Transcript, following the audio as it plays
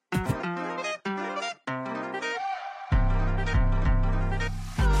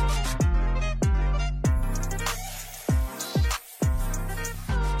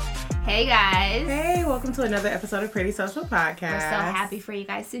Hey guys. Hey, welcome to another episode of Pretty Social Podcast. We're so happy for you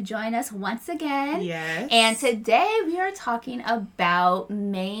guys to join us once again. Yes. And today we are talking about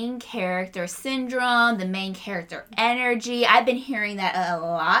main character syndrome, the main character energy. I've been hearing that a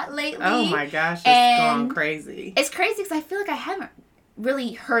lot lately. Oh my gosh, it's gone crazy. It's crazy because I feel like I haven't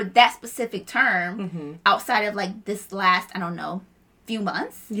really heard that specific term outside of like this last, I don't know, few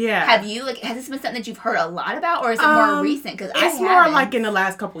months. Yeah. Have you, like, has this been something that you've heard a lot about, or is it more recent? Because it's more like in the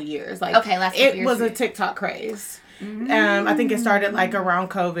last couple years. Like, okay, last couple years. It was a TikTok craze. I think it started like around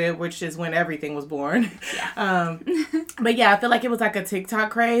COVID, which is when everything was born. Yeah. But yeah, I feel like it was like a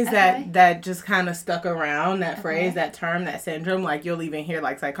TikTok craze that just kind of stuck around, that phrase, that term, that syndrome. Like you'll even hear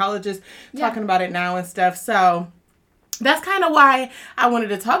like psychologists talking about it now and stuff. So that's kind of why I wanted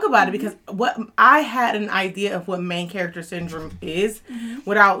to talk about it, because what I had an idea of what main character syndrome is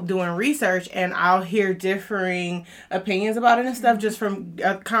without doing research, and I'll hear differing opinions about it and stuff just from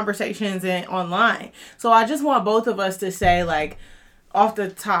conversations and online. So I just want both of us to say, like, off the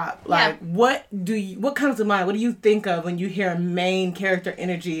top, like, what comes to mind? What do you think of when you hear main character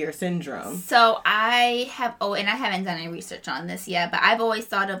energy or syndrome? So I haven't done any research on this yet, but I've always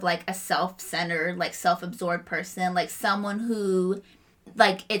thought of like a self-centered, like self-absorbed person, like someone who,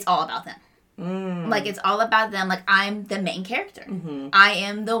 like, it's all about them. Like, it's all about them. Like, I'm the main character. I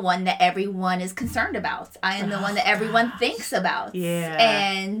am the one that everyone is concerned about. I am the one that everyone thinks about. Yeah.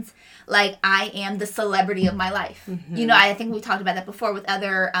 And, like, I am the celebrity of my life. You know, I think we talked about that before with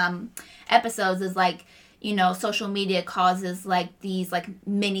other episodes, is like, you know, social media causes like these like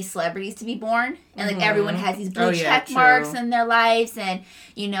mini celebrities to be born, and like everyone has these blue check marks in their lives, and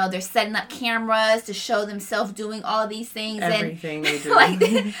you know they're setting up cameras to show themselves doing all these things. Everything they do.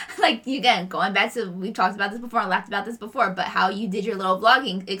 like again, going back to, we've talked about this before, I laughed about this before, but how you did your little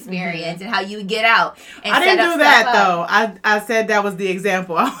vlogging experience and how you would get out. And I didn't do that though. I said that was the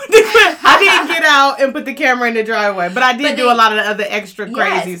example. I didn't get out and put the camera in the driveway, but I did do a lot of the other extra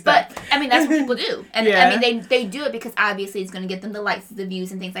crazy stuff. But I mean, that's what people do, and I mean, they do it because obviously it's going to get them the likes, the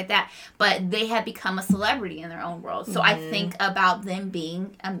views, and things like that. But they have become a celebrity in their own world. So I think about them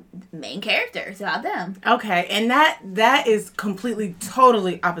being main characters, about them. Okay. And that is completely,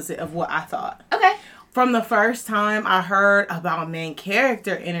 totally opposite of what I thought. Okay. From the first time I heard about main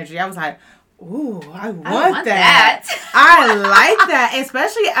character energy, I was like, ooh, I want that. I like that.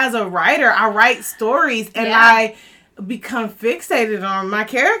 Especially as a writer, I write stories and I become fixated on my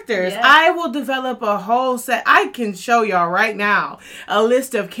characters. I will develop a whole set. I can show y'all right now a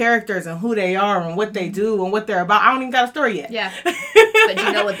list of characters and who they are and what they do and what they're about. I don't even got a story yet. Yeah. But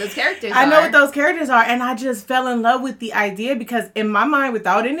you know what those characters are. I know what those characters are, and I just fell in love with the idea because in my mind,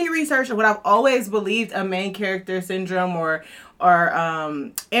 without any research, what I've always believed a main character syndrome or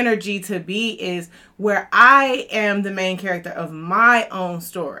energy to be is where I am the main character of my own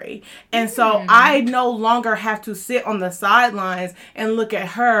story. And so I no longer have to sit on the sidelines and look at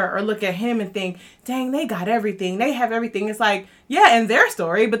her or look at him and think, dang, they got everything. They have everything. It's like, yeah, in their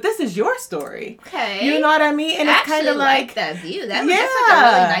story, but this is your story. Okay. You know what I mean? And it's kind of like that view. That's like a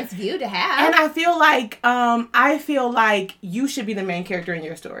really nice view to have. And I feel like you should be the main character in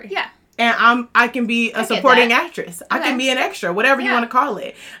your story. Yeah. And I can be a supporting actress. I can be an extra, whatever you want to call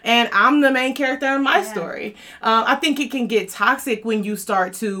it. And I'm the main character in my story. I think it can get toxic when you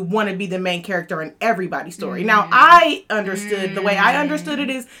start to want to be the main character in everybody's story. Now, I understood, the way I understood it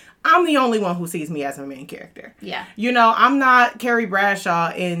is, I'm the only one who sees me as a main character. Yeah. You know, I'm not Carrie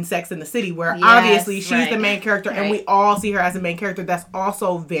Bradshaw in Sex and the City, where obviously she's the main character and we all see her as a main character. That's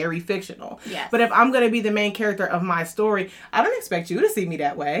also very fictional. Yes. But if I'm going to be the main character of my story, I don't expect you to see me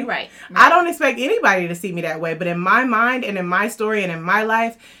that way. Right. I don't expect anybody to see me that way. But in my mind and in my story and in my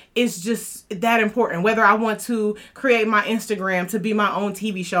life, it's just that important. Whether I want to create my Instagram to be my own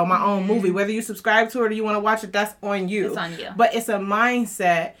TV show, my own movie, whether you subscribe to it or you want to watch it, that's on you. It's on you. But it's a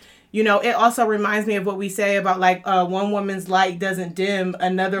mindset. You know, it also reminds me of what we say about, like, one woman's light doesn't dim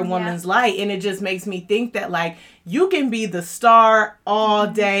another woman's light. And it just makes me think that, like, you can be the star all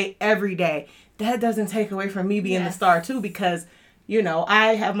day, every day. That doesn't take away from me being the star, too, because, you know,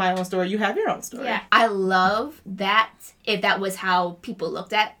 I have my own story. You have your own story. Yeah. I love that, if that was how people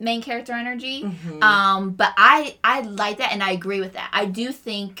looked at main character energy. But I like that, and I agree with that. I do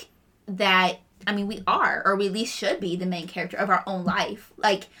think that, I mean, we are, or we at least should be, the main character of our own life.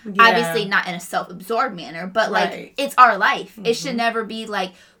 Like, obviously not in a self-absorbed manner, but, like, it's our life. It should never be,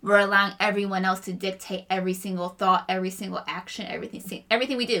 like, we're allowing everyone else to dictate every single thought, every single action,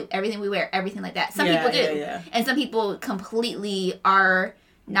 everything we do, everything we wear, everything like that. Some people do. And some people completely are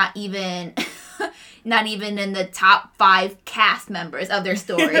not even in the top 5 cast members of their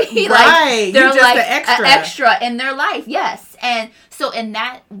story. Right. They're just like an extra. An extra in their life, yes. And so in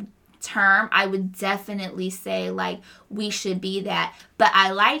that term, I would definitely say, like, we should be that. But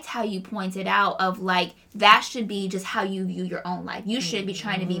I liked how you pointed out of, like, that should be just how you view your own life. You should be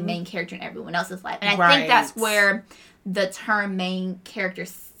trying to be main character in everyone else's life. And I think that's where the term main character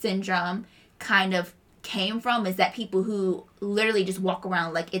syndrome kind of came from, is that people who literally just walk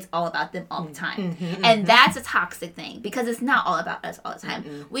around like it's all about them all the time. And that's a toxic thing, because it's not all about us all the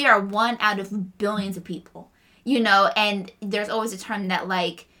time. We are one out of billions of people, you know, and there's always a term that,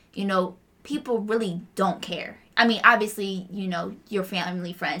 like, you know, people really don't care. I mean, obviously, you know, your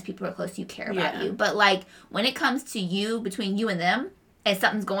family, friends, people who are close to you care about you. But, like, when it comes to you, between you and them, and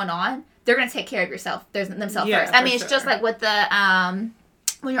something's going on, they're going to take care of themselves first. I mean, it's just like with the,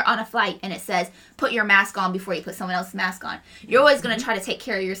 when you're on a flight and it says, put your mask on before you put someone else's mask on. You're always going to try to take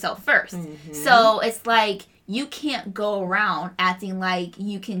care of yourself first. So it's like, you can't go around acting like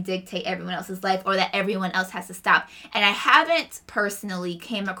you can dictate everyone else's life, or that everyone else has to stop. And I haven't personally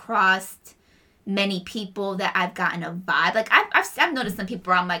came across many people that I've gotten a vibe. Like, I've noticed some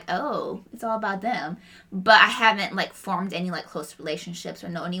people where I'm like, oh, it's all about them. But I haven't, like, formed any, like, close relationships or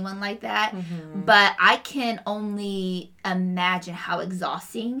know anyone like that. But I can only imagine how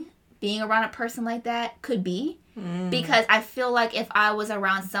exhausting being around a person like that could be. Because I feel like if I was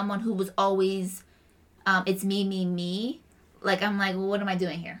around someone who was always, it's me, like, I'm like, well, what am I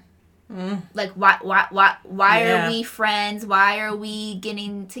doing here? Like, why are we friends? Why are we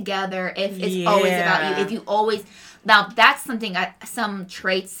getting together if it's always about you? If you always... Now, that's something, some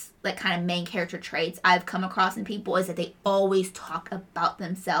traits, like, kind of main character traits I've come across in people, is that they always talk about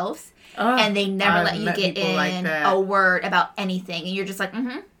themselves. And they never let you get in like a word about anything. And you're just like,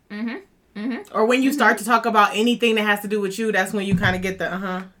 Or when you start to talk about anything that has to do with you, that's when you kind of get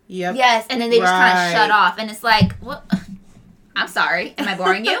the, yep. Yes, and then they just kind of shut off. And it's like, what... I'm sorry. Am I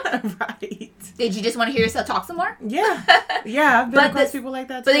boring you? Right. Did you just want to hear yourself talk some more? Yeah. Yeah, I've been across people like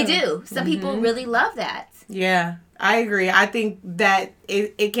that too. But they do. Some people really love that. Yeah, I agree. I think that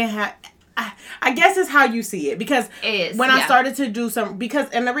it can have... I guess it's how you see it. Because when I started to do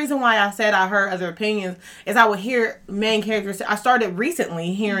and the reason why I said I heard other opinions is I would hear main characters. I started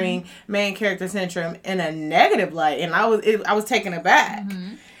recently hearing main character syndrome in a negative light, and I was taken aback.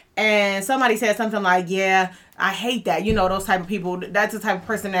 And somebody said something like, yeah, I hate that. You know, those type of people, that's the type of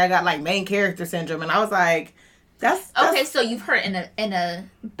person that got, like, main character syndrome. And I was like, that's okay, so you've heard in a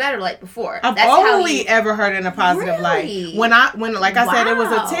better light before. I've only ever heard in a positive light. When like I said, it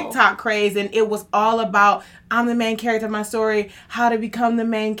was a TikTok craze, and it was all about, I'm the main character of my story, how to become the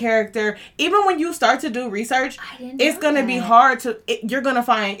main character. Even when you start to do research, it's going to be hard you're going to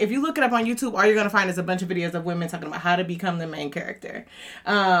find, if you look it up on YouTube, all you're going to find is a bunch of videos of women talking about how to become the main character.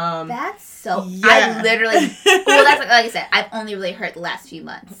 That's so, I literally, well, that's like I said, I've only really heard the last few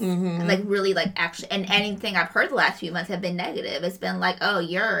months. Like, really, like, actually, and anything I've heard the last few months have been negative. It's been like, oh,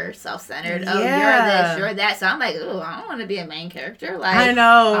 you're self-centered. Oh, you're this, you're that. So I'm like, oh, I don't want to be a main character. Like, I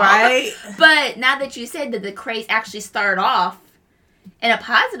know, right? But now that you said that the craze actually started off in a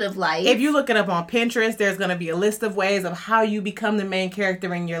positive light. If you look it up on Pinterest, there's going to be a list of ways of how you become the main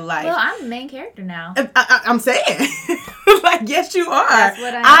character in your life. Well, I'm the main character now. I'm saying. Like, yes, you are. That's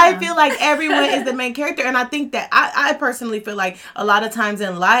what I am. Feel like everyone is the main character. And I think that I personally feel like a lot of times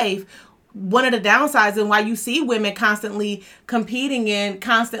in life, one of the downsides and why you see women constantly competing and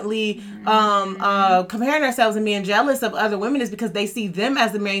constantly comparing themselves and being jealous of other women is because they see them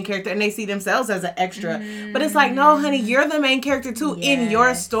as the main character and they see themselves as an extra. But it's like, no, honey, you're the main character too in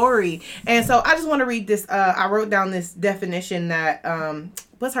your story. And so I just want to read this. I wrote down this definition that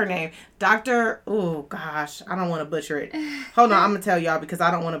what's her name? Oh gosh, I don't want to butcher it. Hold on, I'm gonna tell y'all because I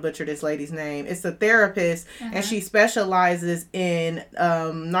don't want to butcher this lady's name. It's a therapist and she specializes in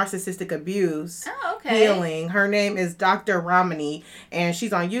narcissistic abuse healing. Her name is Dr. Ramani and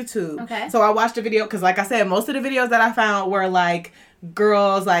she's on YouTube. Okay. So I watched the video because, like I said, most of the videos that I found were like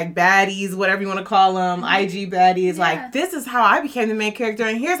girls, like baddies, whatever you want to call them, IG baddies. Like, this is how I became the main character,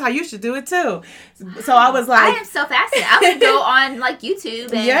 and here's how you should do it too. So I was like, I am so fascinated. I would go on like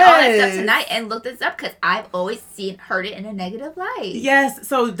YouTube and all that stuff tonight and look this up because I've always heard it in a negative light. Yes.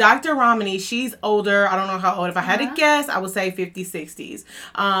 So Dr. Ramani, she's older. I don't know how old. If I had to guess, I would say 50s, 60s.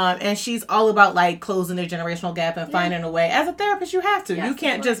 And she's all about like closing the generational gap and finding a way. As a therapist, you have to. Yes, you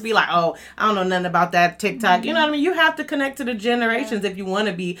can't just be like, oh, I don't know nothing about that TikTok. You know what I mean? You have to connect to the generation. questions if you want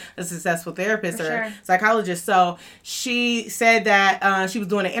to be a successful therapist or psychologist. So she said that she was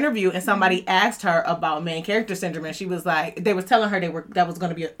doing an interview and somebody asked her about main character syndrome, and she was like, they was telling her that was going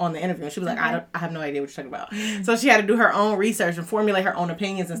to be on the interview, and she was like, I have no idea what you're talking about. So she had to do her own research and formulate her own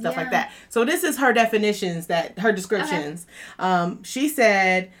opinions and stuff like that. So this is her definitions, her descriptions. She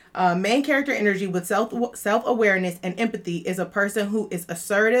said, main character energy with self-awareness and empathy is a person who is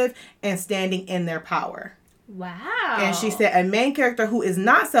assertive and standing in their power. Wow. And she said a main character who is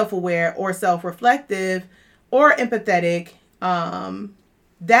not self-aware or self-reflective or empathetic,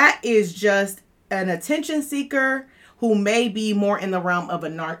 that is just an attention seeker who may be more in the realm of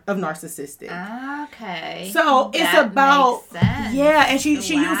narcissistic. Okay. So it's about, and she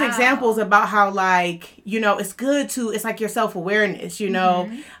used examples about how, like, you know, it's good to, it's like your self-awareness, you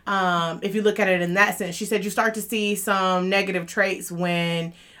know, if you look at it in that sense. She said you start to see some negative traits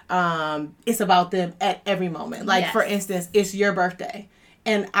when it's about them at every moment. Like, for instance, it's your birthday.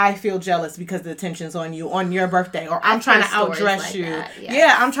 And I feel jealous because the attention's on you on your birthday. Or I'm trying to outdress like you.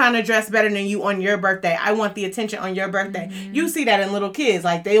 Yeah, I'm trying to dress better than you on your birthday. I want the attention on your birthday. You see that in little kids.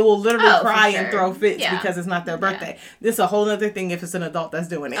 Like, they will literally cry and throw fits because it's not their birthday. This is a whole other thing if it's an adult that's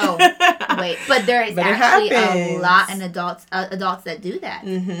doing it. Oh, wait. But there is actually a lot in adults that do that.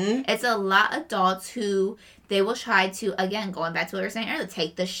 It's a lot of adults who... they will try to, again, going back to what we were saying earlier,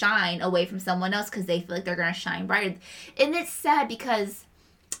 take the shine away from someone else because they feel like they're going to shine brighter. And it's sad because,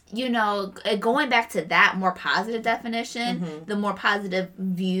 you know, going back to that more positive definition, the more positive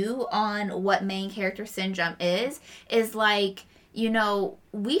view on what main character syndrome is like, you know,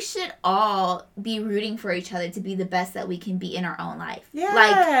 we should all be rooting for each other to be the best that we can be in our own life. Yes.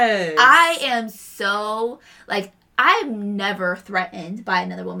 Like, I am so, like... I'm never threatened by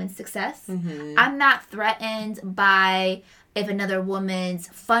another woman's success. I'm not threatened by if another woman's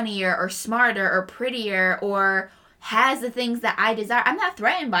funnier or smarter or prettier or has the things that I desire. I'm not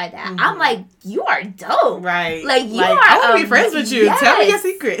threatened by that. I'm like, you are dope. Right. Like, you are. I want to be friends with you. Yes. Tell me your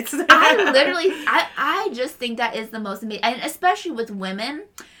secrets. I just think that is the most amazing. And especially with women.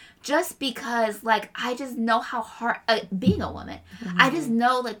 Just because, like, I just know how hard, being a woman, I just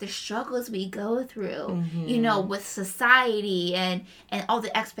know, like, the struggles we go through, you know, with society and all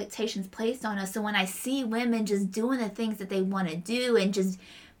the expectations placed on us. So when I see women just doing the things that they want to do and just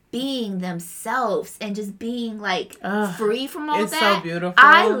being themselves and just being, like, free from all that. It's so beautiful.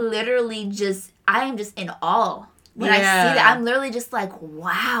 I am just in awe. When I see that, I'm literally just like,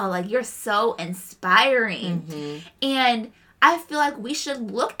 wow, like, you're so inspiring. And I feel like we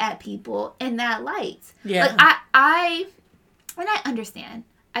should look at people in that light. Yeah. Like, I understand.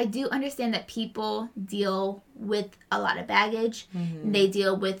 I do understand that people deal with a lot of baggage. They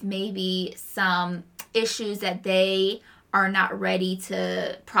deal with maybe some issues that they are not ready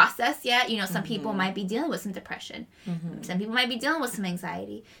to process yet. You know, some people might be dealing with some depression. Some people might be dealing with some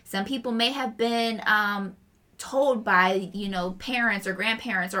anxiety. Some people may have been... told by, you know, parents or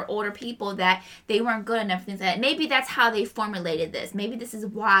grandparents or older people that they weren't good enough, things like that. Maybe that's how they formulated this. Maybe this is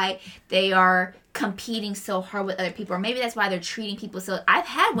why they are competing so hard with other people, or maybe that's why they're treating people so... I've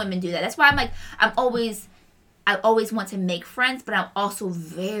had women do that. That's why I'm like, I always want to make friends, but I'm also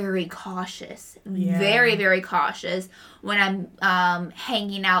very cautious. Very, very cautious when I'm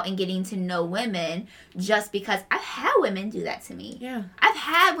hanging out and getting to know women, just because I've had women do that to me. I've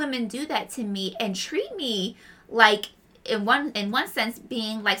had women do that to me and treat me like, in one sense,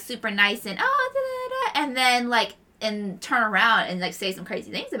 being like super nice and and then like, and turn around and like say some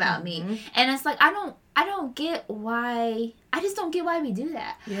crazy things about me. And it's like, I don't get why. I just don't get why we do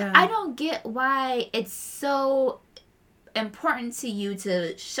that. I don't get why it's so important to you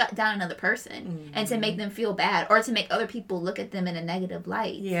to shut down another person and to make them feel bad or to make other people look at them in a negative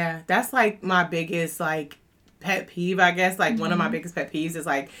light. Yeah, that's like my biggest like pet peeve, I guess. Like one of my biggest pet peeves is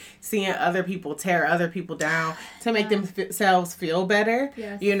like seeing other people tear other people down to make themselves feel better.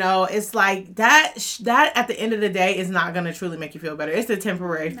 You know, it's like that at the end of the day is not going to truly make you feel better. It's a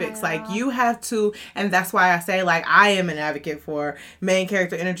temporary fix. Like you have to, and that's why I say like I am an advocate for main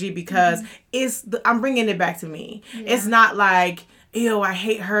character energy, because I'm bringing it back to me. It's not like, ew, I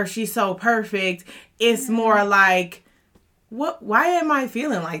hate her, she's so perfect. It's more like, why am I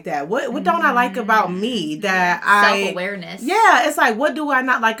feeling like that? What don't I like about me that self-awareness. It's like, what do I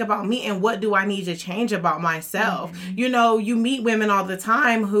not like about me and what do I need to change about myself? You know, you meet women all the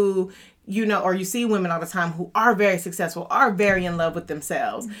time who, you know, or you see women all the time who are very successful, are very in love with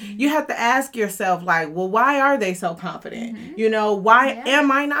themselves. You have to ask yourself, like, well, why are they so confident? You know, why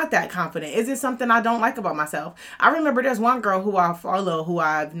am I not that confident? Is it something I don't like about myself? I remember there's one girl who I follow who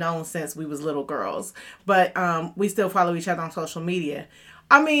I've known since we was little girls, but we still follow each other on social media.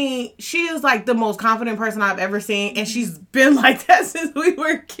 I mean, she is like the most confident person I've ever seen, and she's been like that since we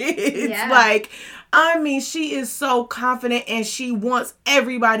were kids. Yeah. Like, I mean, she is so confident, and she wants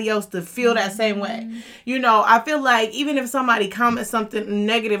everybody else to feel that same way. You know, I feel like even if somebody comments something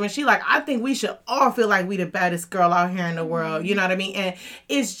negative, and she like, I think we should all feel like we the baddest girl out here in the world. You know what I mean? And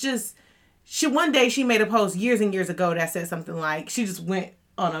it's just, one day she made a post years and years ago that said something like, she just went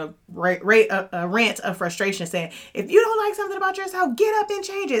on a rant of frustration saying, if you don't like something about yourself, get up and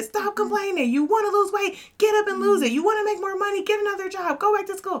change it. Stop complaining. You want to lose weight, get up and lose it. You want to make more money, get another job, go back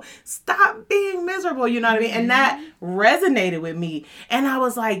to school. Stop being miserable, you know what I mean? And that resonated with me. And I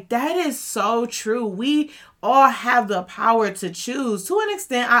was like, that is so true. We all have the power to choose. To an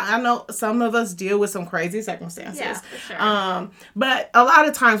extent, I know some of us deal with some crazy circumstances. Yeah, for sure. But a lot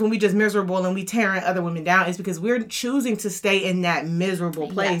of times when we just miserable and we tearing other women down, it's because we're choosing to stay in that miserable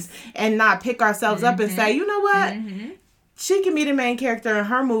place and not pick ourselves up and say, you know what? She can be the main character in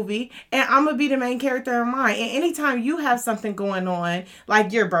her movie, and I'm going to be the main character in mine. And anytime you have something going on,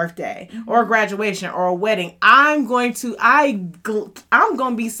 like your birthday or graduation or a wedding, I'm going to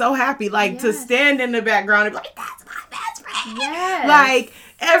be so happy, like, to stand in the background and be like, that's my best friend. Yes. Like,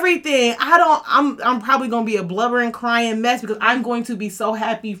 everything. I'm probably going to be a blubbering, crying mess because I'm going to be so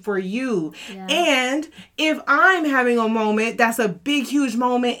happy for you. Yeah. And if I'm having a moment that's a big, huge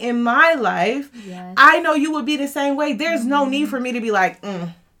moment in my life, I know you would be the same way. There's no need for me to be like,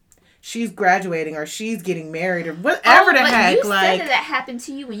 she's graduating or she's getting married or whatever the heck. You said that happened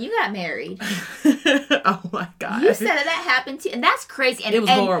to you when you got married. Oh my God. You said that happened to you, and that's crazy. And it was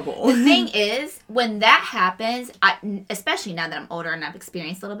horrible. The thing is, when that happens, especially now that I'm older and I've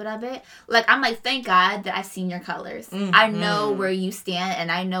experienced a little bit of it, like, I'm like, thank God that I've seen your colors. I know where you stand,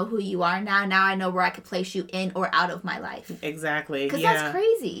 and I know who you are now. Now I know where I could place you in or out of my life. Exactly. Because that's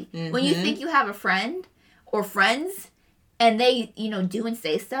crazy. When you think you have a friend or friends, and they, do and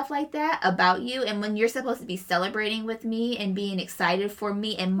say stuff like that about you. And when you're supposed to be celebrating with me and being excited for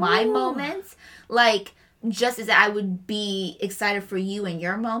me in my moments, like, just as I would be excited for you in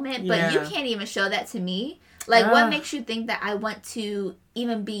your moment. But you can't even show that to me. Like, what makes you think that I want to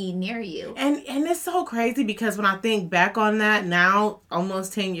even be near you? And it's so crazy because when I think back on that now,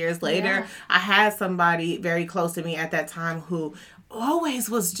 almost 10 years later, I had somebody very close to me at that time who always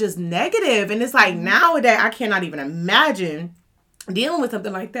was just negative, and it's like nowadays I cannot even imagine dealing with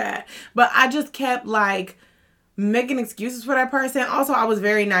something like that. But I just kept like making excuses for that person. Also, I was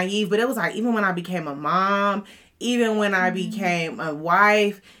very naive, but it was like even when I became a mom, even when I became a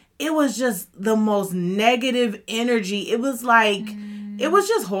wife, it was just the most negative energy. It was like it was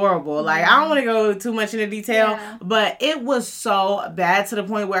just horrible. Like, I don't want to go too much into detail, but it was so bad to the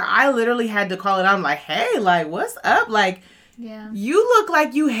point where I literally had to call it out. I'm like, hey, like, what's up? Like, you look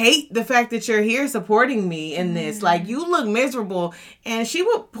like you hate the fact that you're here supporting me in this. Like, you look miserable. And she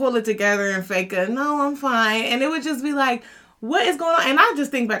would pull it together and fake it. No, I'm fine. And it would just be like, what is going on? And I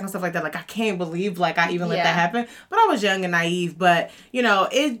just think back on stuff like that. Like, I can't believe, like, I even let that happen. But I was young and naive. But,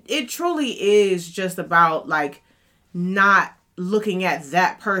 it truly is just about, like, not looking at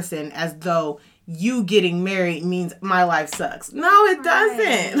that person as though you getting married means my life sucks. No, it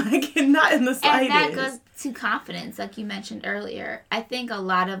doesn't. Like, not in the slightest. And that goes to confidence, like you mentioned earlier. I think a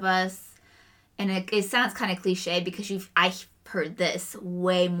lot of us, and it sounds kind of cliche because I've heard this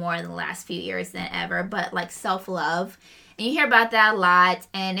way more in the last few years than ever, but like self-love. And you hear about that a lot,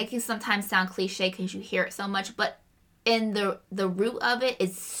 and it can sometimes sound cliche because you hear it so much, but in the root of it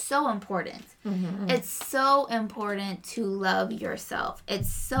is so important. It's so important to love yourself.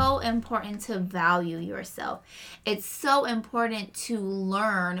 It's so important to value yourself. It's so important to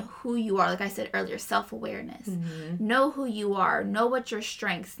learn who you are. Like I said earlier, self-awareness. Know who you are. Know what your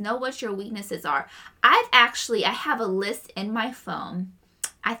strengths. Know what your weaknesses are. I have a list in my phone.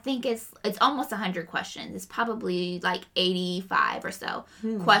 I think it's almost 100 questions. It's probably like 85 or so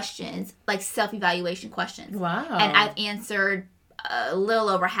questions, like self-evaluation questions. Wow. And I've answered a little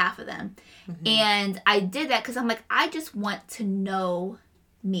over half of them. And I did that because I'm like, I just want to know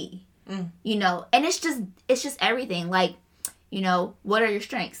me, and it's just everything. Like, what are your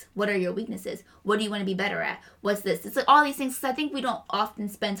strengths? What are your weaknesses? What do you want to be better at? What's this? It's like all these things. Because I think we don't often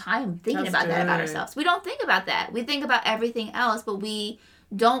spend time thinking about that about ourselves. We don't think about that. We think about everything else, but we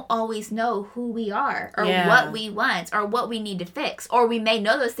don't always know who we are or what we want or what we need to fix. Or we may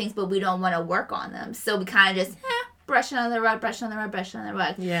know those things, but we don't want to work on them. So we kind of just brush it under the rug, brush it under the rug, brush it under the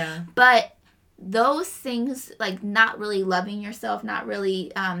rug. Yeah. But those things, like not really loving yourself, not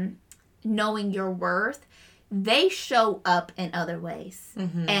really knowing your worth, they show up in other ways.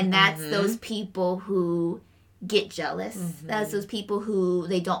 And that's those people who get jealous. That's those people who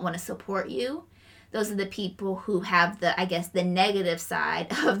they don't want to support you. those are the people who have the, I guess, the negative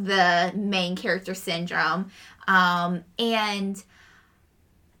side of the main character syndrome. And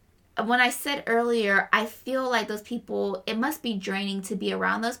when I said earlier, I feel like those people, it must be draining to be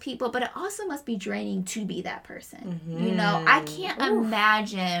around those people, but it also must be draining to be that person. Mm-hmm. You know, I can't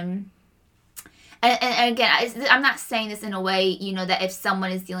imagine. And again, I'm not saying this in a way, you know, that if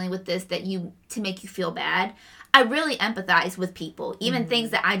someone is dealing with this, to make you feel bad. I really empathize with people, even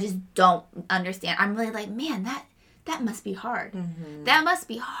things that I just don't understand. I'm really like, man, that must be hard. Mm-hmm. That must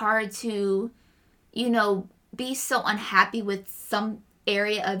be hard to, you know, be so unhappy with some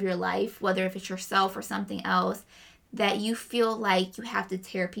area of your life, whether if it's yourself or something else, that you feel like you have to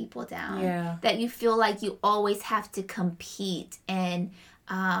tear people down. Yeah. That you feel like you always have to compete and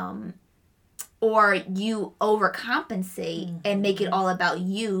or you overcompensate and make it all about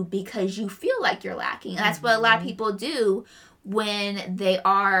you because you feel like you're lacking. And that's what a lot of people do when they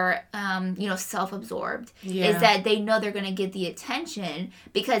are, you know, self-absorbed, is that they know they're going to get the attention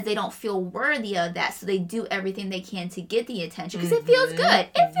because they don't feel worthy of that. So they do everything they can to get the attention because it feels good.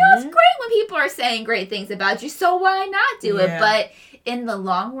 It feels great when people are saying great things about you. So why not do it? But in the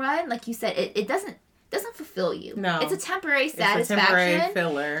long run, like you said, it doesn't fulfill you. No. It's a temporary satisfaction. It's a temporary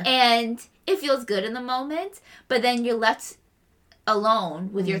filler. And it feels good in the moment, but then you're left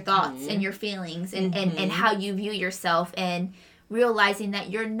alone with your thoughts and your feelings and how you view yourself and realizing that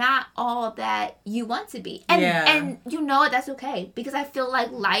you're not all that you want to be. And you know what, that's okay. Because I feel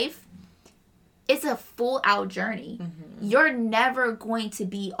like life is a full out journey. Mm-hmm. You're never going to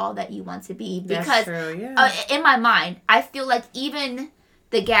be all that you want to be. Because in my mind, I feel like even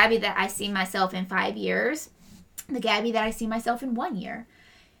the Gabby that I see myself in 5 years, the Gabby that I see myself in 1 year,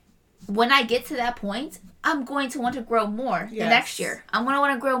 when I get to that point, I'm going to want to grow more the next year. I'm going to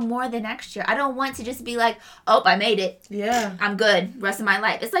want to grow more the next year. I don't want to just be like, oh, I made it. Yeah. I'm good. Rest of my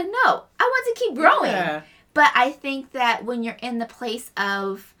life. It's like, no, I want to keep growing. Yeah. But I think that when you're in the place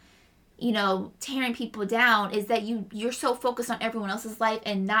of, you know, tearing people down, is that you're so focused on everyone else's life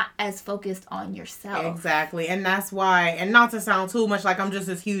and not as focused on yourself. Exactly. And that's why, and not to sound too much like I'm just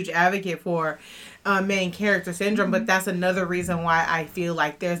this huge advocate for main character syndrome, but that's another reason why I feel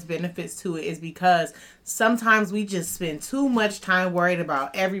like there's benefits to it, is because sometimes we just spend too much time worried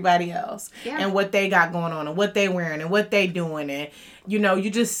about everybody else and what they got going on and what they wearing and what they doing, and you know, you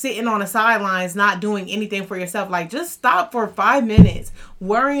just sitting on the sidelines not doing anything for yourself. Like, just stop for 5 minutes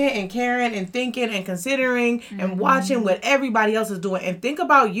worrying and caring and thinking and considering and watching what everybody else is doing, and think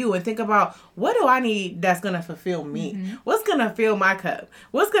about you and think about, what do I need that's going to fulfill me? What's going to fill my cup?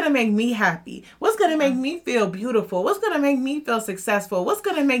 What's going to make me happy? What's going to make me feel beautiful? What's going to make me feel successful? What's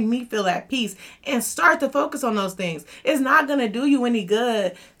going to make me feel at peace? And start to focus on those things. It's not going to do you any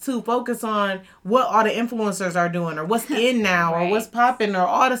good to focus on what all the influencers are doing, or what's in now, or what's popping, or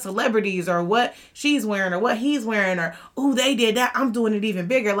all the celebrities, or what she's wearing, or what he's wearing, or, ooh, they did that, I'm doing it even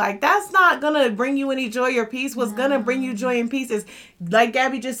bigger. Like, that's not going to bring you any joy or peace. What's going to bring you joy and peace is, like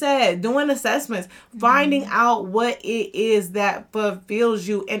Gabby just said, doing assessments, finding out what it is that fulfills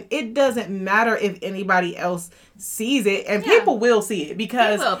you. And it doesn't matter if anybody else sees it, and people will see it,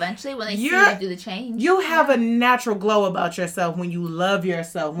 because they will eventually when they see you do the change. You have a natural glow about yourself when you love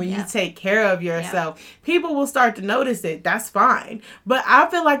yourself, when you take care of yourself. People will start to notice it. That's fine. But I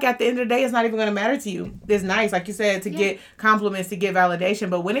feel like at the end of the day, it's not even going to matter to you. It's nice, like you said, to get compliments, to get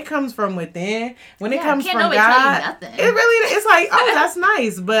validation, but when it comes from within, when it comes from God, it really, it's like, oh, that's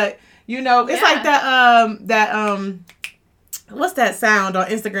nice. But you know, it's like that what's that sound on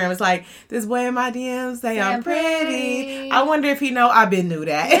Instagram? It's like, this boy in my DMs say I'm pretty. I wonder if he know I've been knew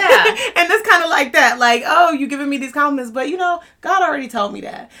that. Yeah. And it's kind of like that. Like, oh, you giving me these compliments, but you know, God already told me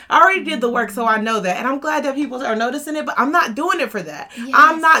that. I already did the work, so I know that. And I'm glad that people are noticing it, but I'm not doing it for that. Yes.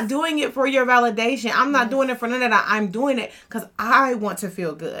 I'm not doing it for your validation. I'm not doing it for none of that. I'm doing it because I want to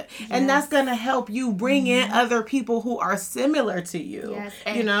feel good. Yes. And that's going to help you bring in other people who are similar to you. Yes.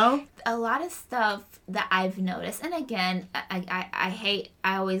 And you know? A lot of stuff that I've noticed, and again, I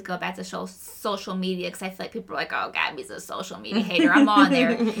always go back to social media because I feel like people are like, oh, Gabby's a social media hater. I'm on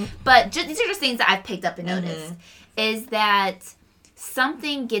there. But these are just things that I've picked up and noticed, is that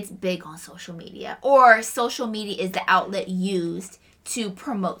something gets big on social media, or social media is the outlet used to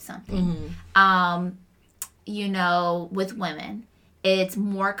promote something. You know, with women, it's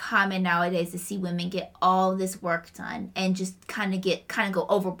more common nowadays to see women get all this work done and just kind of go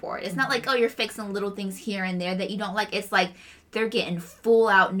overboard. It's not like, oh, you're fixing little things here and there that you don't like. It's like they're getting full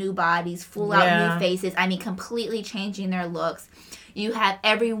out new bodies, full out new faces. I mean, completely changing their looks. You have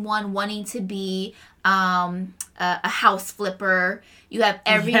everyone wanting to be a house flipper. You have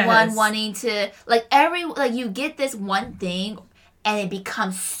everyone wanting to, you get this one thing, and it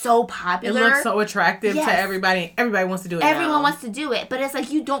becomes so popular. It looks so attractive to everybody. Everybody wants to do it. Everyone wants to do it, but it's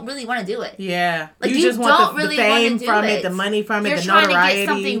like you don't really want to do it. Yeah, like you just want the fame from it, the money from it, the notoriety. You're trying to get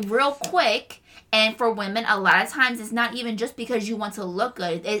something real quick. And for women, a lot of times, it's not even just because you want to look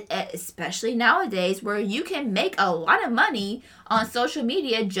good. Especially nowadays, where you can make a lot of money on social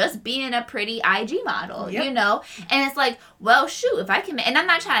media just being a pretty IG model, you know? And it's like, well, shoot, if I can... And I'm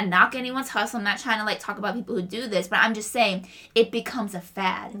not trying to knock anyone's hustle. I'm not trying to, like, talk about people who do this. But I'm just saying, it becomes a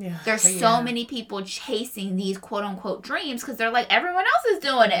fad. Yeah. There's so many people chasing these quote-unquote dreams because they're like, everyone else is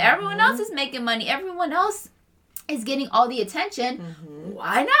doing it. Everyone else is making money. Everyone else is getting all the attention.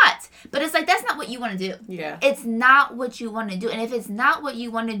 Why not? But it's like, that's not what you want to do. Yeah. It's not what you want to do. And if it's not what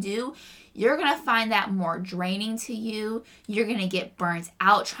you want to do, you're going to find that more draining to you. You're going to get burnt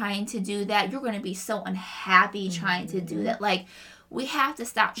out trying to do that. You're going to be so unhappy trying to do that. Like, we have to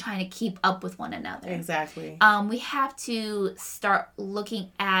stop trying to keep up with one another. Exactly. We have to start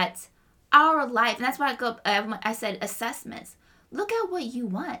looking at our life. And that's why I said assessments. Look at what you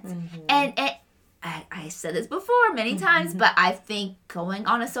want. And I said this before many times, but I think going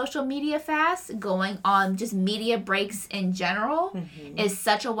on a social media fast, going on just media breaks in general is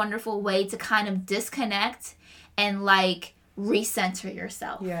such a wonderful way to kind of disconnect and like recenter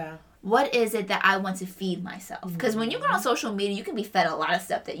yourself. Yeah. What is it that I want to feed myself? Because when you go on social media, you can be fed a lot of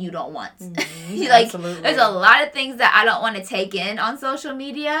stuff that you don't want. Like, Absolutely. There's a lot of things that I don't want to take in on social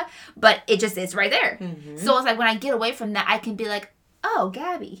media, but it just is right there. So it's like when I get away from that, I can be like, oh,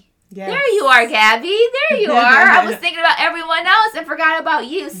 Gabby. Yes. There you are, Gabby. There you are. I was thinking about everyone else and forgot about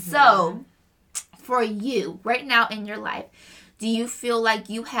you. So, for you, right now in your life, do you feel like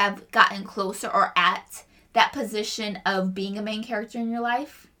you have gotten closer or at that position of being a main character in your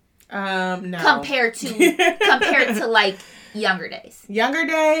life? No. Compared to like younger days. Younger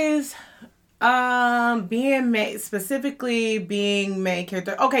days, being main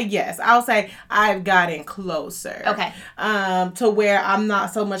character. Okay, yes, I'll say I've gotten closer. Okay. To where I'm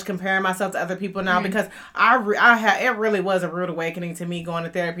not so much comparing myself to other people now because it really was a rude awakening to me going to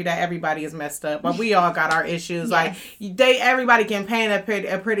therapy that everybody is messed up, but we all got our issues. Yes. Like everybody can paint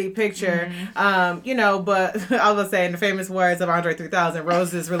a pretty picture, you know. But I was saying the famous words of Andre 3000: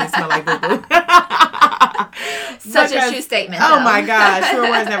 "Roses really smell like boo boo." Such a true statement. Oh my gosh, true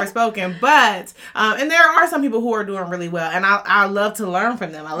words never spoken. But and there are some people who are doing really well, and I love to learn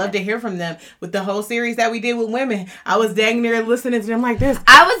from them. I love to hear from them. With the whole series that we did with women, I was dang near listening to them like this.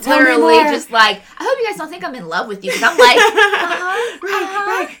 I was literally just like, I hope you guys don't think I'm in love with you, because I'm like,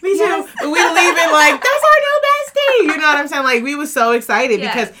 right, me too. Yes. We leaving like that's our new bestie. You know what I'm saying? Like we were so excited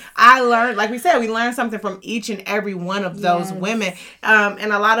because I learned, like we said, we learned something from each and every one of those women.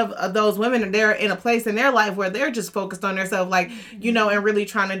 And a lot of those women, they're in a place in their life where they're just focused on themselves, like, you know, and really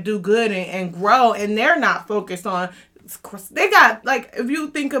trying to do good and grow, and they're not focused on, they got, like, if you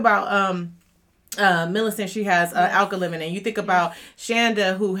think about Millicent, she has Alka Living, and you think about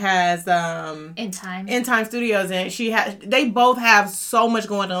Shanda, who has In Time Studios, and they both have so much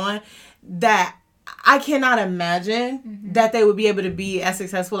going on that I cannot imagine that they would be able to be as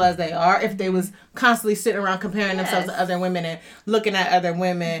successful as they are if they was constantly sitting around comparing themselves to other women and looking at other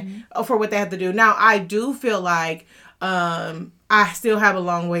women for what they have to do. Now, I do feel like I still have a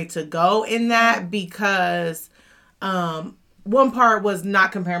long way to go in that because one part was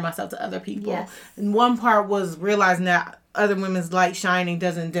not comparing myself to other people. Yes. And one part was realizing that other women's light shining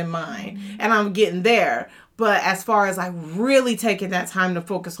doesn't dim mine. And I'm getting there. But as far as like really taking that time to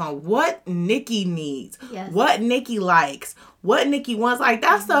focus on what Nikki needs, what Nikki likes, what Nikki wants, like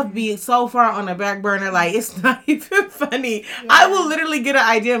that stuff be so far on the back burner, like it's not even funny. Yeah. I will literally get an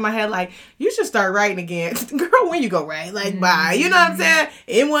idea in my head, like, you should start writing again. Girl, when you go write, like, bye. You know what I'm saying?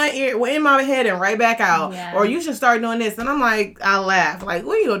 In one ear, in my head and right back out. Yeah. Or you should start doing this. And I'm like, I laugh. Like,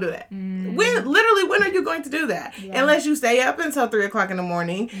 when you gonna do that? When are you going to do that? Yeah. Unless you stay up until 3:00 in the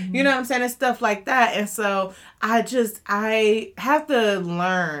morning. You know what I'm saying? And stuff like that. And so I have to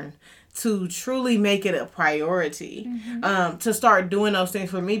learn to truly make it a priority, to start doing those things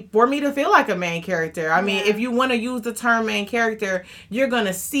for me to feel like a main character. I mean, if you want to use the term main character, you're going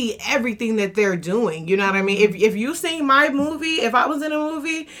to see everything that they're doing. You know what I mean? If you see my movie, if I was in a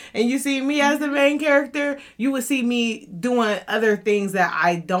movie and you see me as the main character, you would see me doing other things that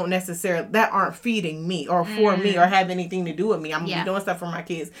I don't necessarily, that aren't feeding me or for me or have anything to do with me. I'm going to be doing stuff for my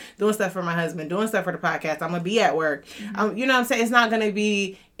kids, doing stuff for my husband, doing stuff for the podcast. I'm going to be at work. You know what I'm saying? It's not going to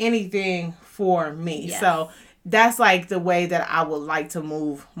be anything for me. Yes. So that's like the way that I would like to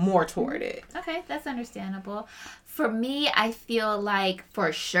move more toward it. Okay, that's understandable. For me, I feel like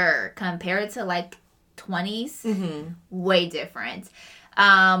for sure compared to like 20s, way different.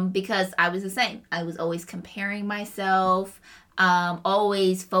 Because I was the same. I was always comparing myself.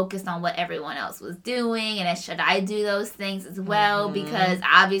 always focused on what everyone else was doing, and should I do those things as well, because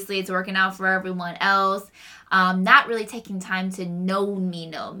obviously it's working out for everyone else. Not really taking time to know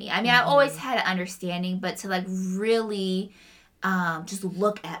me. I mean, I always had an understanding, but to like really just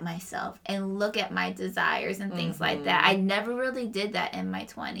look at myself and look at my desires and things like that. I never really did that in my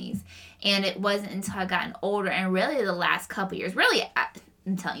 20s. And it wasn't until I gotten older, and really the last couple years, really,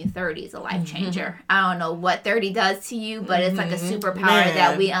 I'm telling you, 30 is a life changer. I don't know what 30 does to you, but it's like a superpower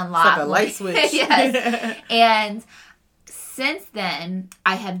that we unlock. It's like a light switch. Yes. And since then,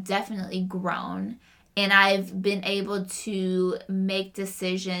 I have definitely grown, and I've been able to make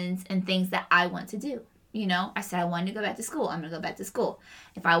decisions and things that I want to do. You know, I said I wanted to go back to school. I'm going to go back to school.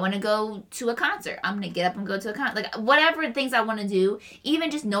 If I want to go to a concert, I'm going to get up and go to a concert. Like, whatever things I want to do, even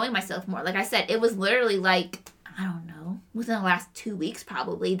just knowing myself more. Like I said, it was literally like, I don't know, within the last 2 weeks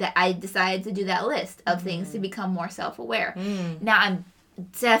probably, that I decided to do that list of things to become more self-aware. Now, I'm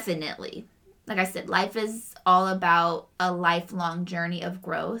definitely, like I said, life is all about a lifelong journey of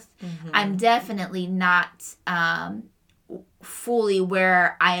growth. I'm definitely not fully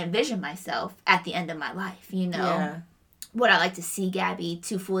where I envision myself at the end of my life, you know, what I like to see Gabby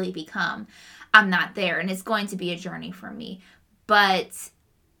to fully become. I'm not there, and it's going to be a journey for me. But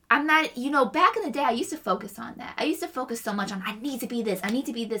I'm not, you know, back in the day, I used to focus on that. I used to focus so much on, I need to be this, I need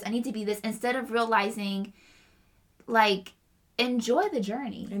to be this, I need to be this, instead of realizing, like, enjoy the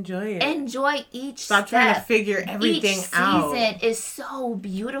journey. Enjoy it. Enjoy each step. Stop trying to figure everything out. Each season is so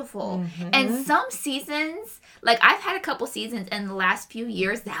beautiful. And some seasons, like I've had a couple seasons in the last few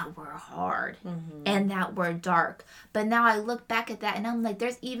years that were hard and that were dark. But now I look back at that and I'm like,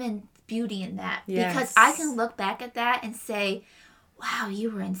 there's even beauty in that. Yes. Because I can look back at that and say, wow, you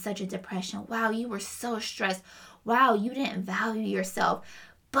were in such a depression. Wow, you were so stressed. Wow, you didn't value yourself.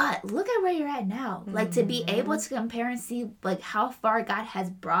 But look at where you're at now. Like, to be able to compare and see, like, how far God has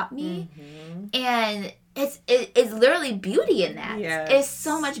brought me. And it's literally beauty in that. Yes. It's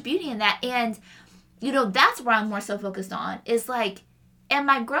so much beauty in that. And, you know, that's where I'm more so focused on. Is, like, am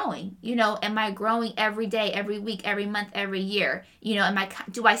I growing? You know, am I growing every day, every week, every month, every year? You know,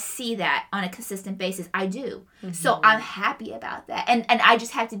 do I see that on a consistent basis? I do. So I'm happy about that. And I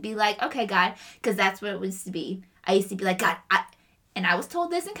just have to be like, okay, God, because that's what it used to be. I used to be like, God, and I was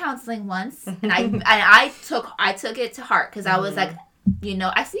told this in counseling once, and I took it to heart, because I was like, you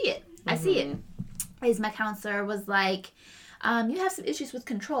know, I see it. I see it. As my counselor was like, you have some issues with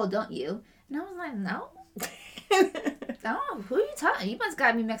control, don't you? And I was like, no. Oh, who are you talking? You must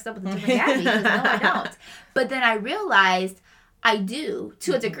got me mixed up with a different Gabby, because no, I don't. But then I realized I do,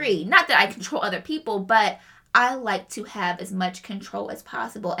 to a degree. Not that I control other people, but I like to have as much control as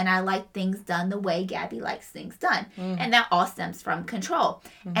possible, and I like things done the way Gabby likes things done. And that all stems from control.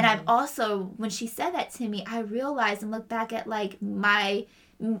 And I've also, when she said that to me, I realized and looked back at, like, my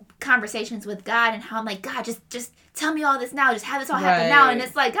conversations with God and how I'm like, God, just tell me all this now. Just have this all happen now. And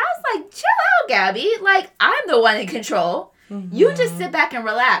it's like, God's like, chill out, Gabby. Like, I'm the one in control. You just sit back and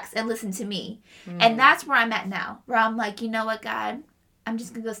relax and listen to me. And that's where I'm at now, where I'm like, you know what, God, I'm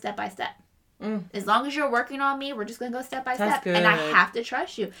just going to go step by step. As long as you're working on me, we're just going to go step by step. Good. And I have to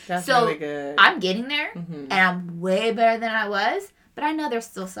trust you. That's so really good. I'm getting there, and I'm way better than I was, but I know there's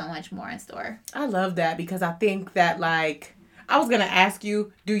still so much more in store. I love that, because I think that, like, I was going to ask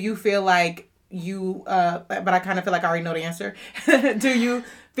you, do you feel like you, but I kind of feel like I already know the answer. Do you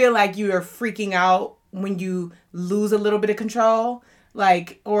feel like you are freaking out when you lose a little bit of control?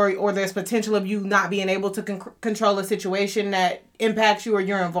 Like, or there's potential of you not being able to control a situation that impacts you or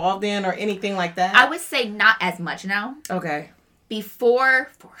you're involved in, or anything like that? I would say not as much now. Okay. Before,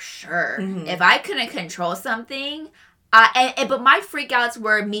 for sure. If I couldn't control something, but my freakouts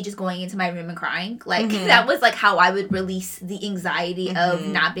were me just going into my room and crying. Like, that was like how I would release the anxiety of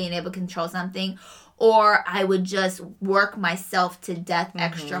not being able to control something. Or I would just work myself to death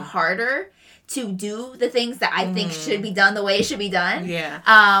extra harder to do the things that I think should be done the way it should be done. Yeah.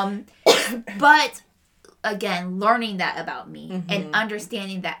 But again, learning that about me and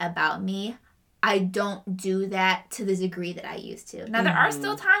understanding that about me, I don't do that to the degree that I used to. Now, there are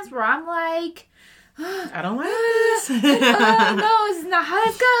still times where I'm like, I don't like this. No, this is not how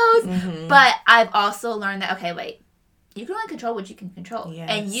this goes. But I've also learned that, okay, wait. You can only control what you can control. Yes.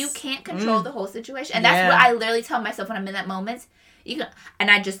 And you can't control the whole situation. And that's what I literally tell myself when I'm in that moment. You can,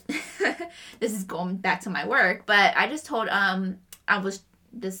 and I just, this is going back to my work, but I just told,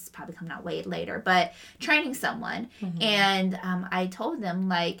 this is probably coming out way later, but training someone. And I told them,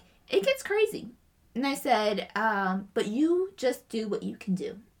 like, it gets crazy. And I said, but you just do what you can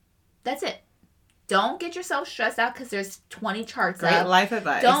do. That's it. don't get yourself stressed out because there's 20 charts Great up. life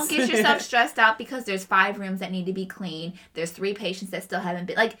advice. Don't get yourself stressed out because there's 5 rooms that need to be clean. There's 3 patients that still haven't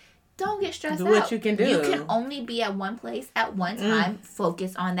been, like, don't get stressed out. Do what you can do. You can only be at one place at one time.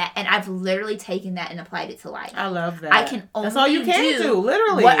 Focus on that. And I've literally taken that and applied it to life. I love that. I can only That's all you can do,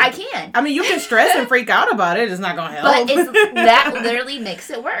 literally. what I can. I mean, you can stress and freak out about it. It's not going to help. But that literally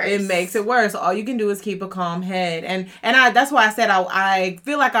makes it worse. It makes it worse. All you can do is keep a calm head. And that's why I said I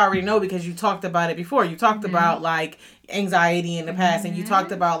feel like I already know because you talked about it before. You talked about, like, anxiety in the past, and you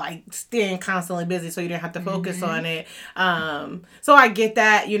talked about, like, staying constantly busy so you didn't have to focus on it. So I get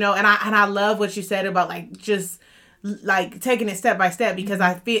that, you know, and I love what you said about, like, just like taking it step by step, because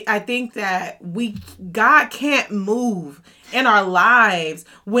I think that God can't move in our lives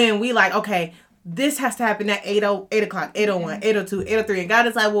when we like, okay, this has to happen at 8 o'clock, 8:01, 8:02, 8:03. And God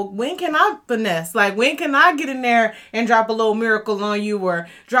is like, well, when can I finesse? Like, when can I get in there and drop a little miracle on you or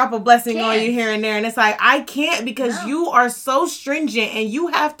drop a blessing on you here and there? And it's like, I can't, because you are so stringent and you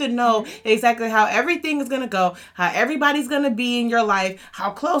have to know exactly how everything is going to go, how everybody's going to be in your life, how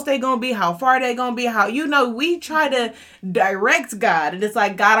close they're going to be, how far they're going to be, how, you know, we try to direct God. And it's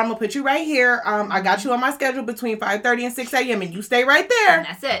like, God, I'm going to put you right here. I got you on my schedule between 5:30 and 6 a.m. and you stay right there. And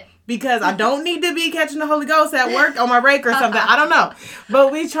that's it. Because I don't need to be catching the Holy Ghost at work on my break or something. I don't know.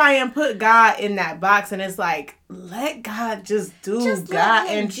 But we try and put God in that box. And it's like, let God just do God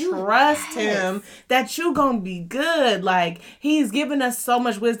and trust Him that you going to be good. Like, He's given us so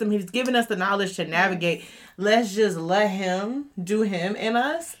much wisdom. He's given us the knowledge to navigate. Let's just let Him do Him in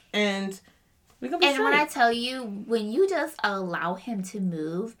us. And we're going to be straight. And when I tell you, when you just allow Him to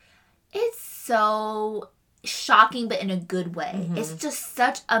move, it's so shocking, but in a good way. It's just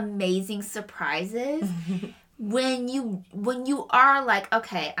such amazing surprises when you are like,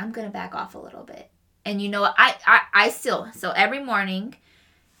 okay, I'm gonna back off a little bit. And you know what, I still, so every morning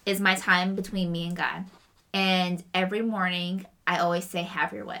is my time between me and God, and every morning I always say,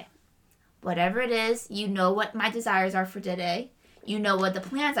 have your way. Whatever it is, you know what my desires are for today. You know what the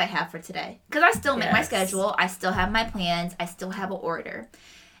plans I have for today, because I still make my schedule. I still have my plans. I still have an order.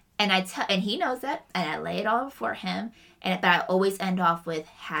 And and He knows that, and I lay it all before Him. But I always end off with,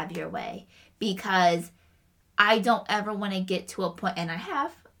 have your way, because I don't ever want to get to a point, and I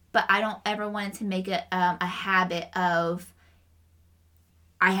have, but I don't ever want to make a habit of,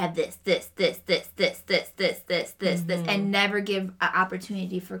 I have this, and never give an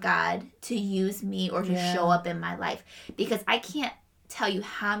opportunity for God to use me or to show up in my life, because I can't tell you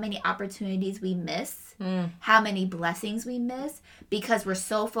how many opportunities we miss, how many blessings we miss, because we're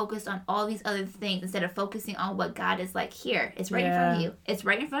so focused on all these other things instead of focusing on what God is like. Here, it's right in front of you. It's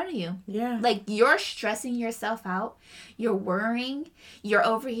right in front of you. Yeah. Like, you're stressing yourself out. You're worrying. You're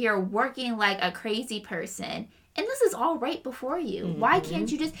over here working like a crazy person. And this is all right before you. Why can't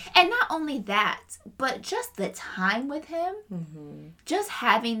you just... And not only that, but just the time with Him. Just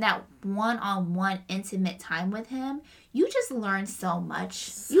having that one-on-one intimate time with Him. You just learn so much.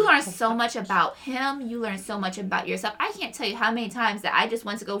 You learn so much about Him. You learn so much about yourself. I can't tell you how many times that I just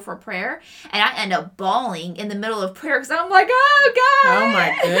went to go for prayer and I end up bawling in the middle of prayer because I'm like, oh, God. Oh,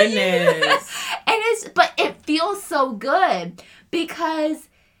 my goodness. But it feels so good because,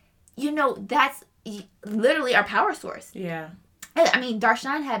 you know, that's literally our power source. Yeah. I mean,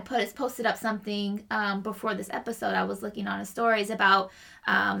 Darshan had posted up something before this episode. I was looking on his stories about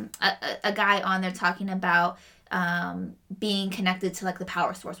a guy on there talking about being connected to, like, the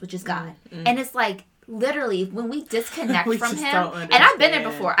power source, which is God. And it's like, literally, when we disconnect from Him, and I've been there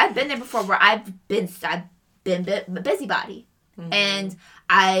before where I've been a busybody, and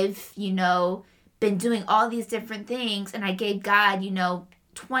I've, you know, been doing all these different things, and I gave God, you know,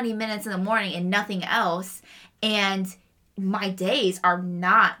 20 minutes in the morning and nothing else, and my days are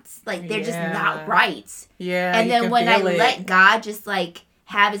not, like, they're just not right. Yeah. And then when I let God just, like,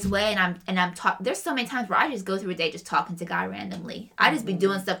 have His way, and I'm talking, there's so many times where I just go through a day just talking to God randomly. I just be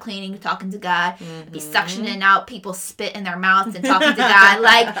doing stuff, cleaning, talking to God, be suctioning out people's spit in their mouths and talking to God,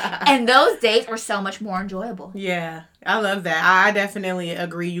 like, and those days were so much more enjoyable. Yeah, I love that. I definitely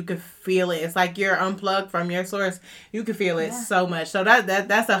agree. You could feel it. It's like you're unplugged from your source. You can feel it so much. So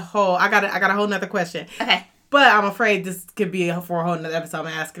that's a whole. I got a whole nother question. Okay, but I'm afraid this could be for a whole nother episode. I'm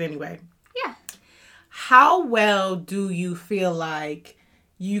gonna ask it anyway. Yeah. How well do you feel like?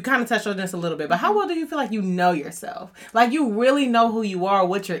 You kind of touched on this a little bit, but how well do you feel like you know yourself? Like, you really know who you are,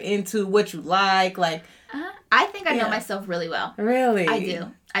 what you're into, what you like, like... I think I know myself really well. Really? I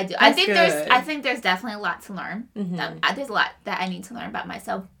do. That's I think good. there's definitely a lot to learn. There's a lot that I need to learn about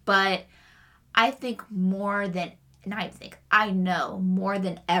myself, but I think more than not even think, I know more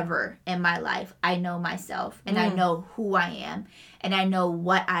than ever in my life, I know myself, and I know who I am, and I know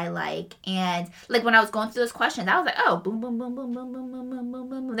what I like. And like when I was going through those questions, I was like, oh, boom, boom, boom, boom, boom, boom, boom, boom, boom,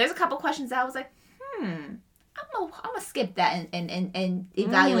 boom. There's a couple questions that I was like, I'm gonna skip that and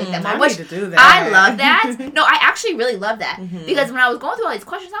evaluate them. I need to do that. I love that. No, I actually really love that. Because when I was going through all these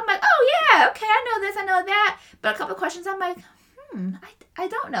questions, I'm like, oh yeah, okay, I know this, I know that. But a couple of questions, I'm like, I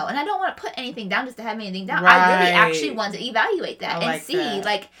don't know. And I don't want to put anything down just to have anything down. Right. I really actually want to evaluate that and see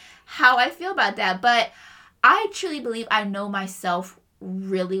like how I feel about that. But I truly believe I know myself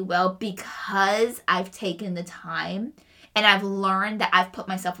really well because I've taken the time and I've learned that I've put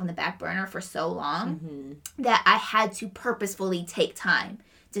myself on the back burner for so long that I had to purposefully take time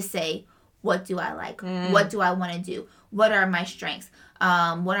to say, what do I like? What do I want to do? What are my strengths?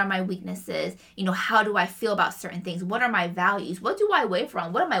 What are my weaknesses? You know, how do I feel about certain things? What are my values? What do I waver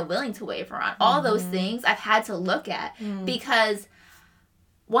on? What am I willing to waver on? All those things I've had to look at because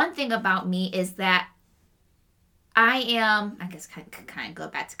one thing about me is that I guess kind of go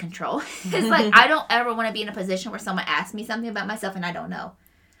back to control. It's like I don't ever want to be in a position where someone asks me something about myself and I don't know.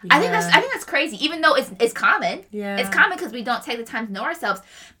 Yeah. I think that's crazy. Even though it's common. Yeah. It's common because we don't take the time to know ourselves.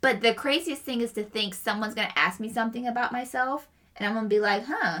 But the craziest thing is to think someone's gonna ask me something about myself and I'm gonna be like,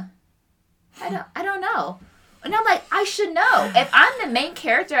 I don't know. And I'm like, I should know. If I'm the main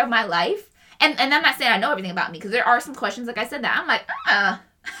character of my life, and I'm not saying I know everything about me because there are some questions like I said that I'm like,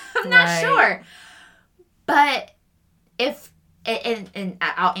 I'm not sure. But if and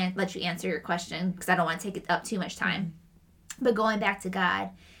I'll let you answer your question because I don't want to take up too much time. But going back to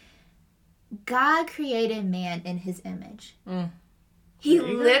God created man in his image. He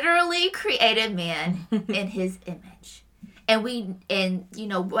literally created man in his image. And you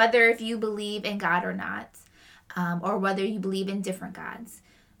know, whether if you believe in God or not, or whether you believe in different gods,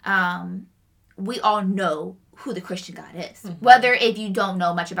 we all know who the Christian God is. Whether if you don't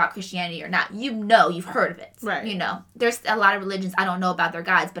know much about Christianity or not, you've heard of it. Right. You know, there's a lot of religions I don't know about their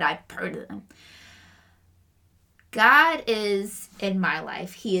gods, but I've heard of them. God is in my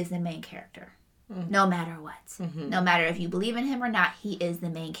life. He is the main character. No matter what. No matter if you believe in him or not, he is the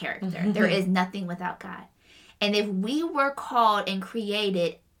main character. There is nothing without God. And if we were called and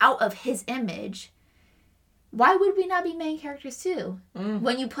created out of his image, why would we not be main characters too?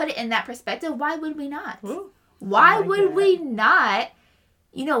 When you put it in that perspective, why would we not? Why would we not,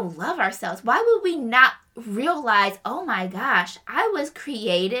 love ourselves? Why would we not realize, oh my gosh, I was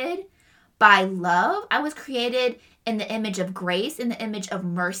created by love. I was created in the image of grace, in the image of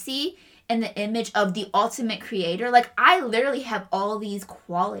mercy, in the image of the ultimate creator. Like, I literally have all these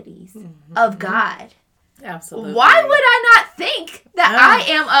qualities of God. Absolutely. Why would I not think that I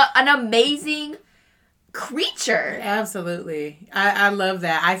am an amazing creature? Absolutely. I love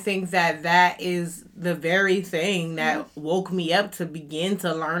that. I think that is the very thing that woke me up to begin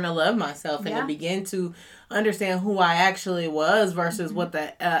to learn to love myself and to begin to understand who I actually was versus what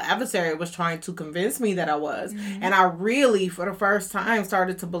the adversary was trying to convince me that I was. And I really, for the first time,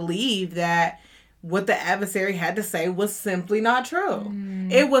 started to believe that what the adversary had to say was simply not true.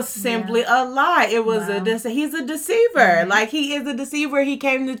 It was simply a lie. It was he's a deceiver. Like, he is a deceiver. He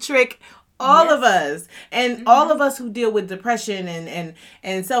came to trick all of us. And all of us who deal with depression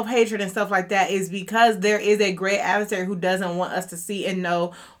and self-hatred and stuff like that is because there is a great adversary who doesn't want us to see and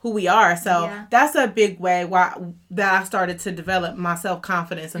know who we are. So that's a big way that I started to develop my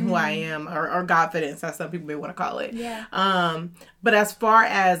self-confidence in who I am, or Godfidence, as some people may want to call it. But as far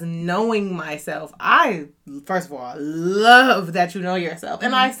as knowing myself, I, first of all, love that you know yourself.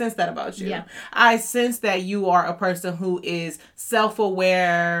 And I sense that about you. I sense that you are a person who is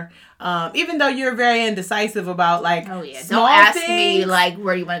self-aware, even though you're very indecisive about, like, small don't ask things. Me, like,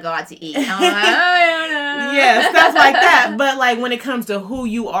 where you want to go out to eat. Stuff like that. But, like, when it comes to who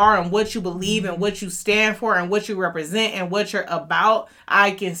you are and what you believe and what you stand for and what you represent and what you're about, I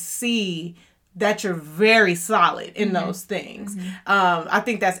can see that you're very solid in those things. I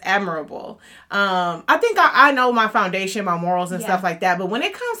think that's admirable. I think I know my foundation, my morals and stuff like that. But when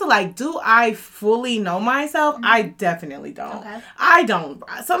it comes to, like, do I fully know myself? I definitely don't. Okay. I don't.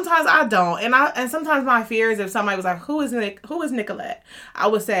 Sometimes I don't. And sometimes my fear is if somebody was like, who is Nicolette? I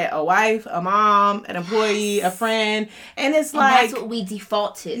would say a wife, a mom, an employee, a friend. And it's like, that's what we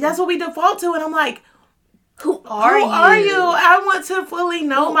default to. That's what we default to. And I'm like, Who are you? I want to fully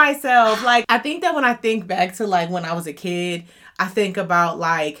know myself. Like, I think that when I think back to, like, when I was a kid, I think about,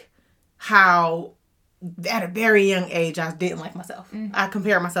 like, how at a very young age I didn't like myself. I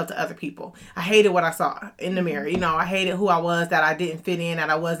compared myself to other people. I hated what I saw in the mirror. I hated who I was, that I didn't fit in,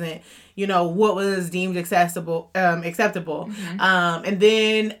 that I wasn't, what was deemed acceptable. And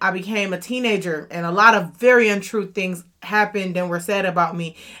then I became a teenager, and a lot of very untrue things happened and were said about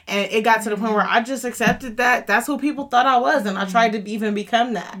me, and it got to the point where I just accepted that that's who people thought I was, and I tried to even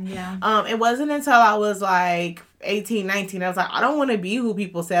become that. It wasn't until I was like 18, 19, I was like, I don't want to be who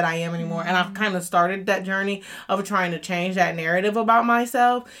people said I am anymore. And I've kind of started that journey of trying to change that narrative about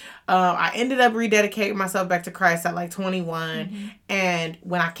myself. I ended up rededicating myself back to Christ at like 21. And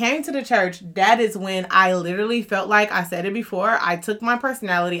when I came to the church, that is when I literally felt like, I said it before, I took my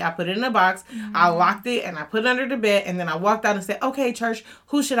personality, I put it in a box, I locked it, and I put it under the bed, and then I walked out and said, okay, church,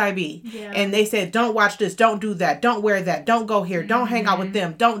 who should I be? And they said, don't watch this, don't do that, don't wear that, don't go here, don't hang out with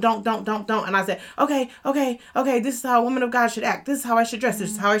them, don't. And I said, okay, this is how a woman of God should act, this is how I should dress,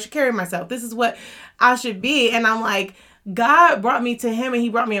 this is how I should carry myself, this is what I should be. And I'm like, God brought me to him, and he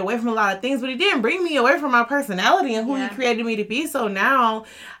brought me away from a lot of things, but he didn't bring me away from my personality and who he created me to be. So now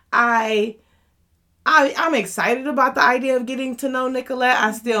I'm excited about the idea of getting to know Nicolette.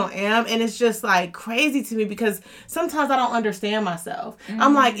 I still am. And it's just like crazy to me because sometimes I don't understand myself.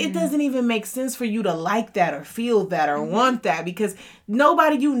 I'm like, it doesn't even make sense for you to like that or feel that or want that, because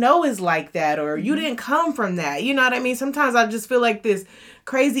nobody you know is like that, or you didn't come from that. You know what I mean? Sometimes I just feel like this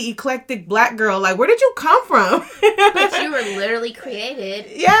crazy eclectic black girl, like, where did you come from? But you were literally created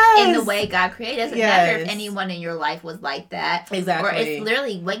in the way God created. It doesn't matter if anyone in your life was like that. Exactly. Or it's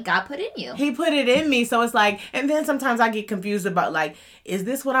literally what God put in you. He put it in me. So it's like, and then sometimes I get confused about like, is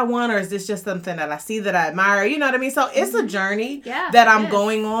this what I want, or is this just something that I see that I admire? You know what I mean? So it's a journey that I'm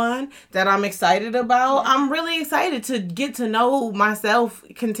going on, that I'm excited about. I'm really excited to get to know myself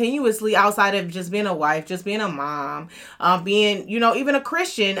continuously outside of just being a wife, just being a mom, being, even a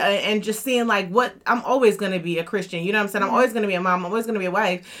Christian, and just seeing like what I'm always going to be a Christian. You know what I'm saying? I'm always going to be a mom. I'm always going to be a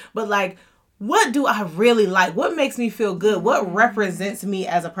wife. But like, what do I really like? What makes me feel good? What represents me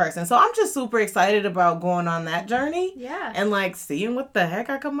as a person? So I'm just super excited about going on that journey. Yeah. And like seeing what the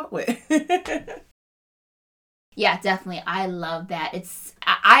heck I come up with. Yeah, definitely. I love that.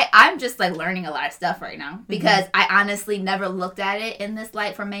 I'm just like learning a lot of stuff right now because I honestly never looked at it in this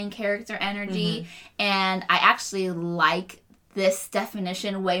light for main character energy. And I actually like this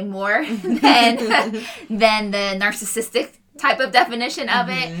definition way more than the narcissistic type of definition of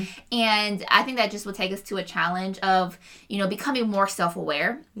it. And I think that just will take us to a challenge of, becoming more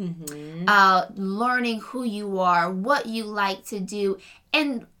self-aware, learning who you are, what you like to do,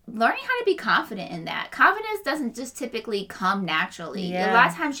 and learning how to be confident in that. Confidence doesn't just typically come naturally. A lot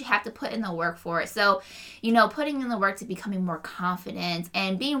of times you have to put in the work for it. So, putting in the work to becoming more confident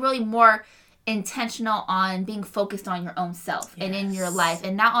and being really more intentional on being focused on your own self and in your life,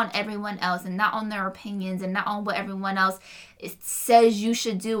 and not on everyone else, and not on their opinions, and not on what everyone else says you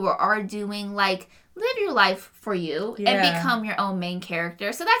should do or are doing. Like, live your life for you and become your own main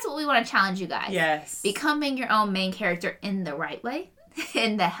character. So that's what we want to challenge you guys. Yes. Becoming your own main character in the right way,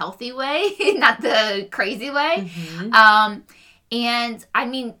 in the healthy way, not the crazy way. And I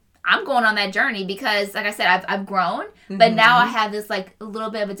mean, I'm going on that journey because, like I said, I've grown, but now I have this like a little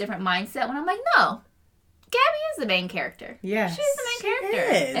bit of a different mindset when I'm like, no, Gabby is the main character. Yes, she's the main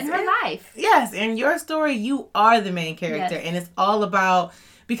character in her life. Yes, in your story, you are the main character, and it's all about,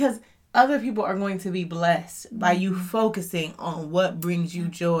 because other people are going to be blessed by you focusing on what brings you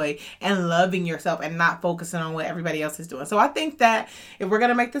joy and loving yourself and not focusing on what everybody else is doing. So I think that if we're going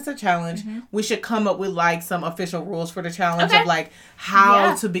to make this a challenge, we should come up with like some official rules for the challenge of like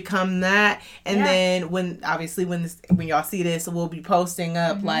how to become that. And then when y'all see this, we'll be posting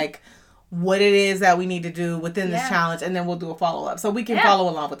up like what it is that we need to do within this challenge, and then we'll do a follow-up so we can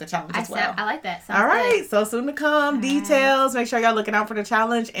follow along with the challenge as well. I like that. Sounds all right, good. So soon to come, details. Make sure y'all looking out for the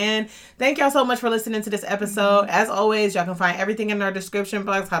challenge, and thank y'all so much for listening to this episode. As always, y'all can find everything in our description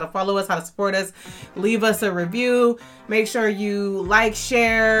box, how to follow us, how to support us, leave us a review, make sure you like,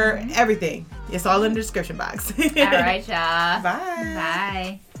 share, everything. It's all in the description box. All right, y'all. Bye.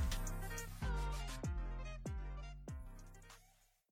 Bye.